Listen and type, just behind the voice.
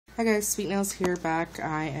Hi guys, Sweet Nails here back.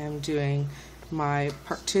 I am doing my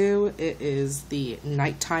part 2. It is the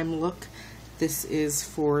nighttime look. This is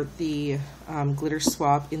for the glitter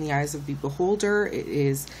swap in the eyes of the beholder. It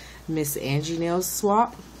is MzAngie Nails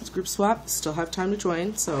swap, it's group swap. Still have time to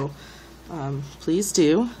join, so please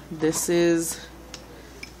do. This is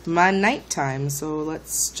my nighttime, so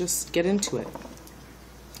let's just get into it.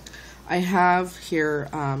 I have here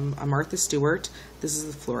a Martha Stewart. This is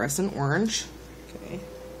the fluorescent orange. Okay,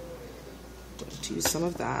 going to use some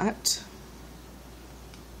of that.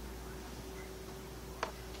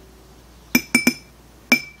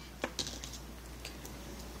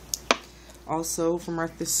 Also from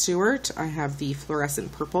Martha Stewart, I have the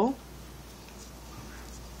fluorescent purple.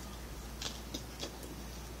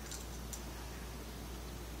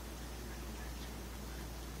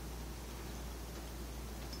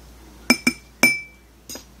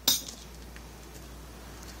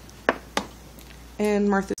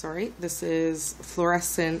 And this is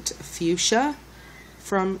fluorescent fuchsia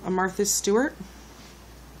from a Martha Stewart.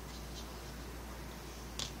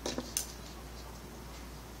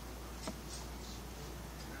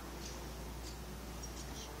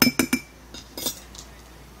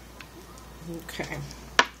 Okay.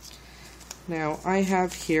 Now I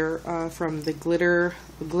have here from the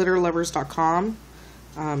glitterlovers.com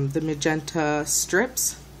the magenta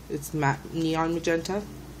strips. It's matte neon magenta.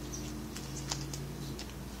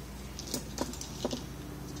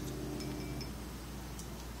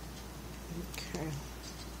 Okay.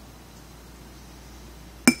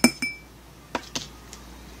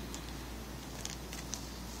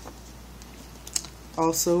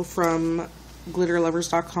 Also from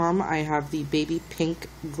glitterlovers.com, I have the baby pink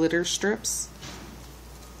glitter strips.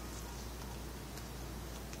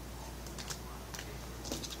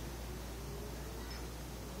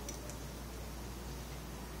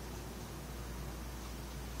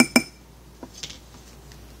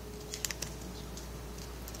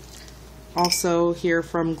 Also here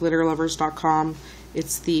from glitterlovers.com,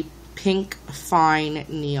 it's the pink fine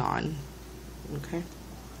neon. Okay.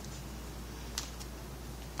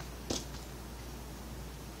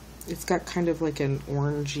 It's got kind of like an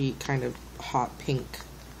orangey kind of hot pink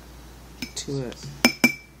to it.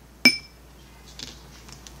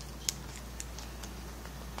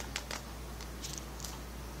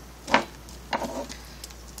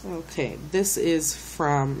 Okay, this is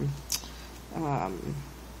from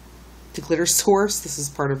the Glitter Source. This is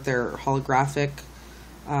part of their holographic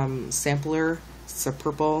sampler. It's a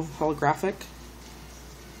purple holographic.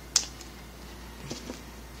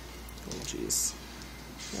 Oh, jeez.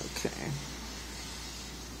 Okay.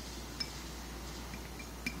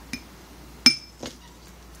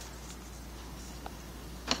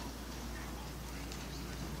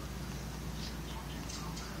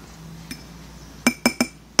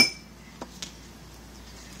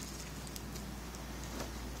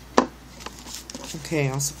 Okay,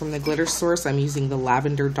 also from the Glitter Source, I'm using the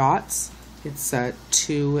lavender dots. It's 2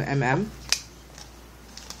 mm.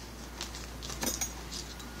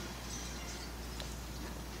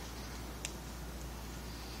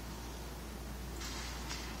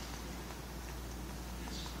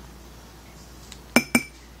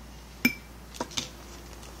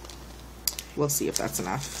 We'll see if that's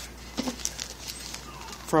enough.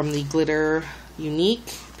 From the Glitter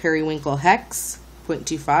Unique, Periwinkle Hex,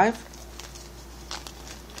 0.25.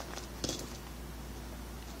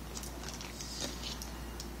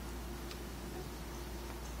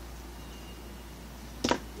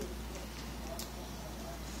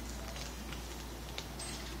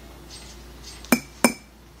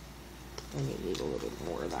 I may need a little bit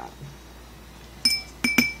more of that.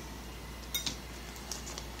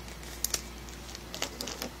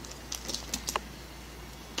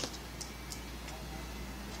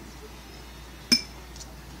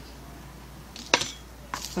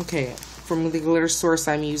 Okay, from the Glitter Source,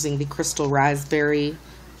 I'm using the Crystal Raspberry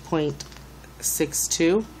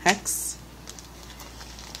 0.62 hex.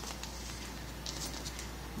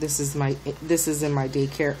 This is in my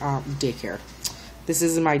daycare. This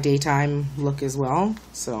is in my daytime look as well,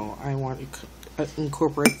 so I want to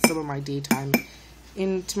incorporate some of my daytime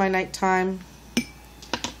into my nighttime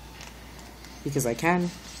because I can.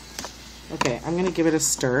 Okay, I'm gonna give it a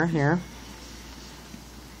stir here.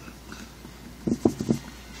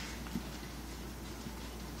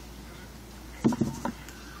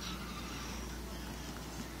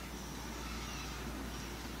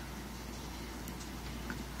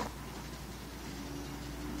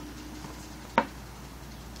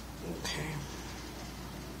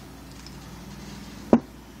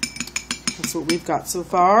 That's what we've got so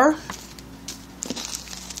far.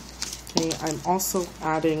 Okay, I'm also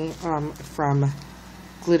adding from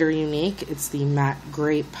Glitter Unique, it's the Matte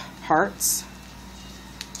Grape Hearts.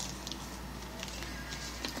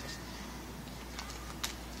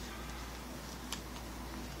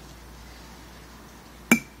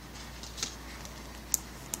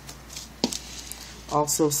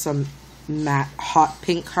 Also some matte hot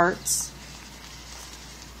pink hearts.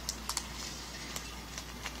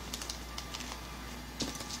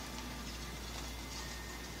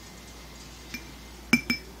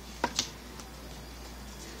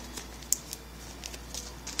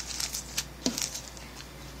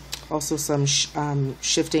 Also some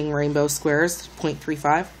shifting rainbow squares,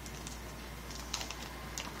 0.35.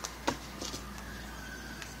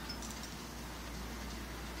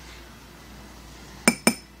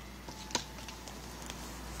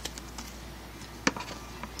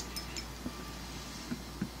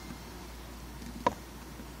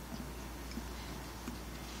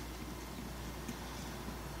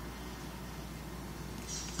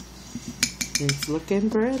 It's looking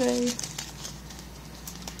pretty.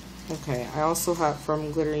 Okay, I also have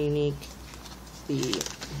from Glitter Unique the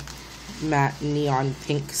matte neon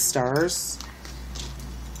pink stars.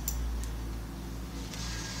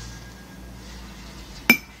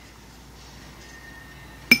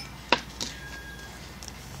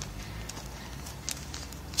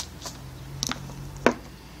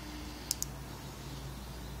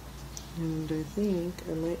 And I think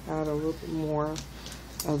I might add a little bit more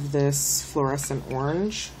of this fluorescent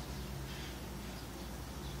orange.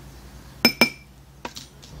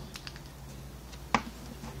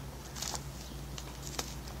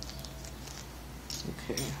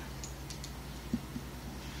 Okay.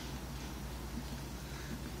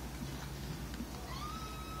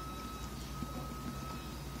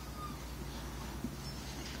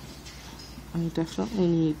 I definitely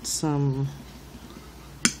need some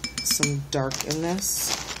dark in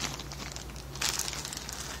this.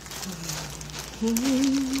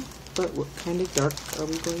 But what kind of dark are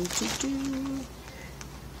we going to do?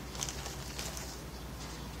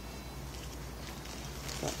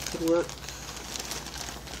 That could work.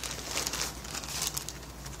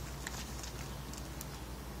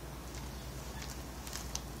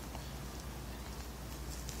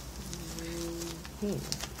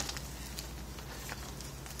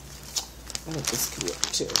 I think this could work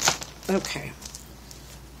too. Okay.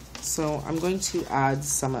 So I'm going to add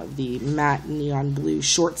some of the matte neon blue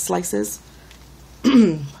short slices.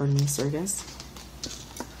 Pardon me, sorry guys.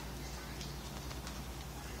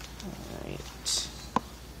 Alright.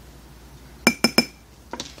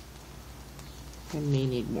 I may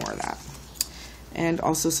need more of that. And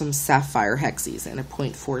also some sapphire hexies in a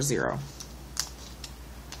 0.40.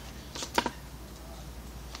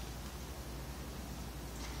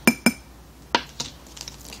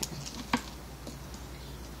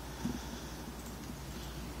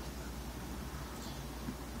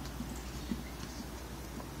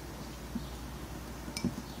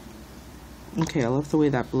 Okay, I love the way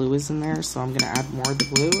that blue is in there, so I'm going to add more of the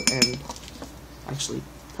blue and actually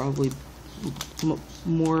probably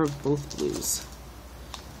more of both blues.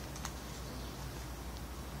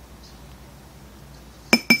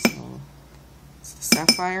 So it's the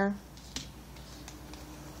sapphire,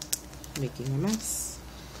 making a mess,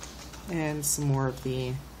 and some more of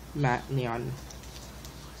the matte neon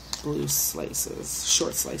blue slices,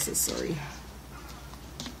 short slices, sorry.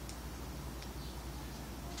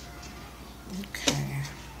 Okay.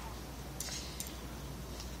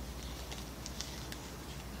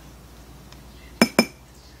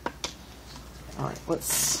 All right,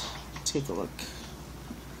 let's take a look.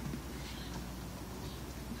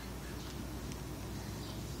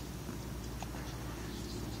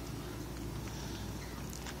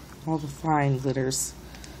 All the fine glitters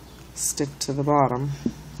stick to the bottom.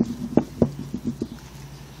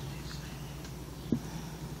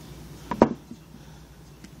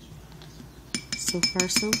 So far,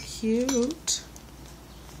 so cute.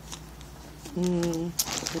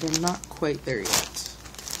 But I'm not quite there yet.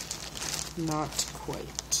 Not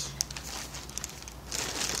quite.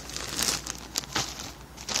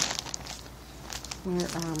 Where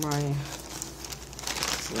are my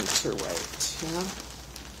winter white? Yeah.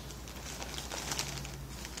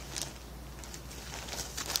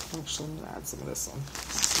 Actually, I'm gonna add some of this one.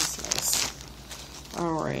 This is nice.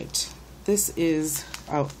 All right. This is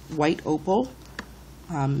a white opal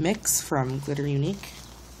mix from Glitter Unique.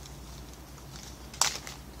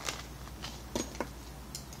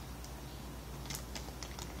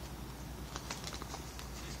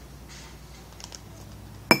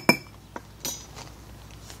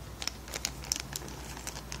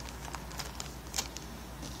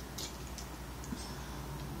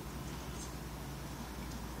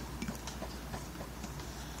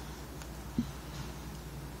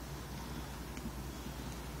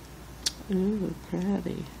 Ooh,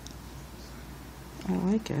 pretty. I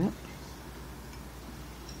like it.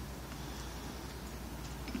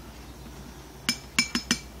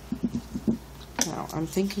 Now, I'm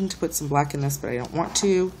thinking to put some black in this, but I don't want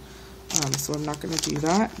to, so I'm not going to do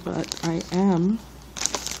that, but I am.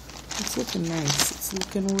 It's looking nice. It's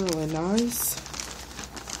looking really nice.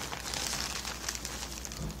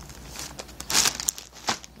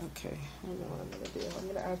 Okay, I know what I'm going to do. I'm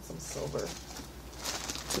going to add some silver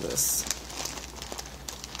to this.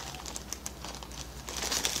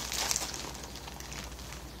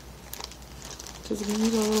 Because we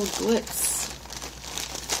need a little glitz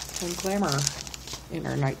and glamour in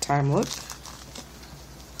our nighttime look.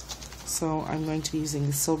 So I'm going to be using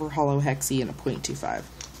the silver hollow hexie in a 0.25.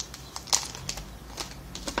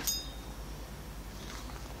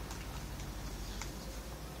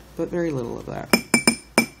 But very little of that.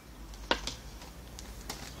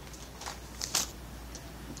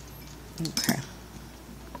 Okay.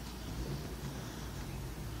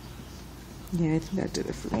 Yeah, I think that did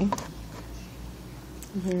it for me.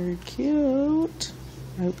 Very cute.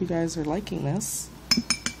 I hope you guys are liking this.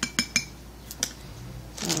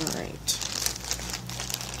 Alright.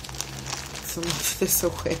 So move this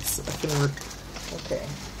away so I can work. Okay.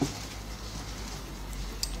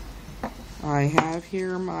 I have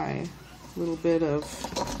here my little bit of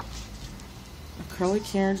acrylic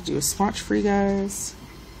here to do a swatch for you guys.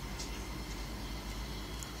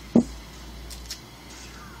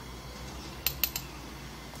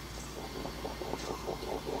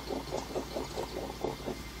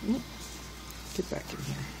 Get back in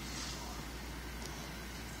here.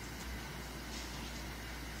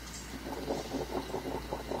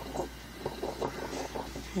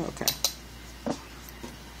 Okay.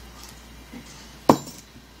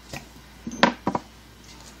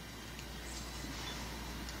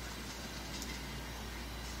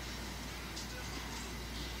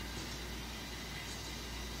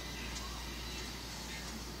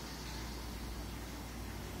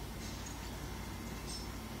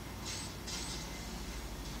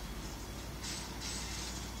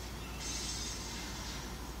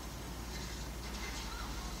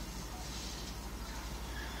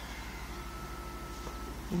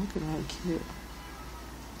 Looking really cute.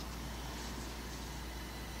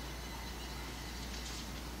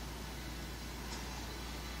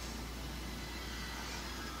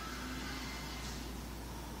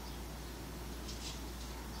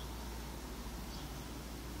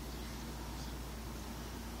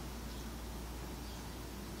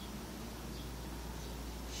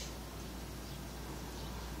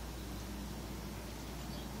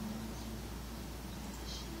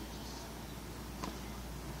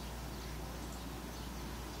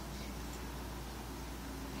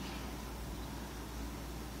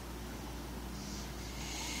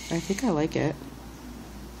 I think I like it,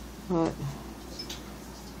 but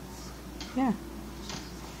yeah,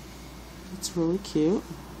 it's really cute.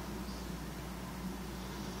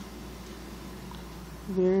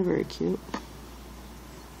 Very, very cute.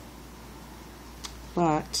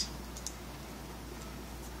 But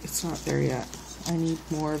it's not there yet. I need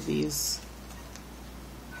more of these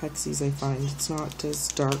hexies, I find. It's not as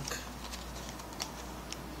dark.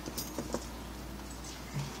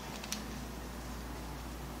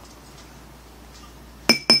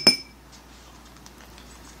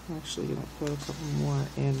 I'm actually going to put a couple more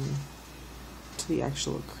in to the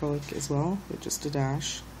actual acrylic as well, with just a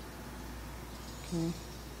dash. Okay.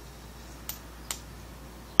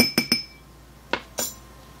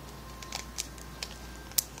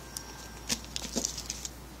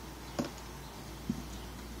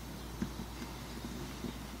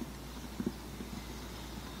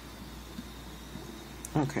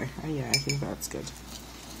 Okay, yeah, I think that's good.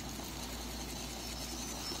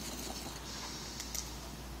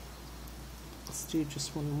 Let's do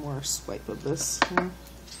just one more swipe of this here.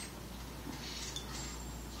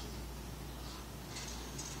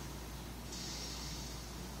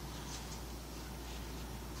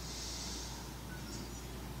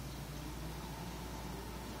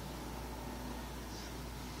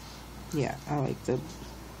 Yeah, I like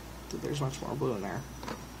there's much more blue in there.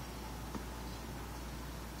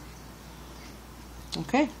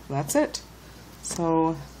 Okay, that's it.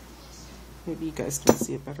 So maybe you guys can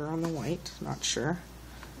see it better on the white, not sure,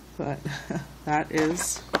 but that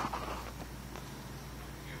is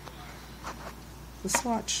the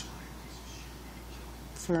swatch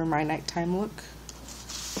for my nighttime look,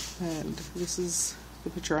 and this is the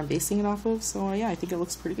picture I'm basing it off of. So yeah, I think it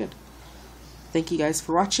looks pretty good. Thank you guys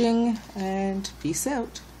for watching, and peace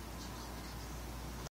out.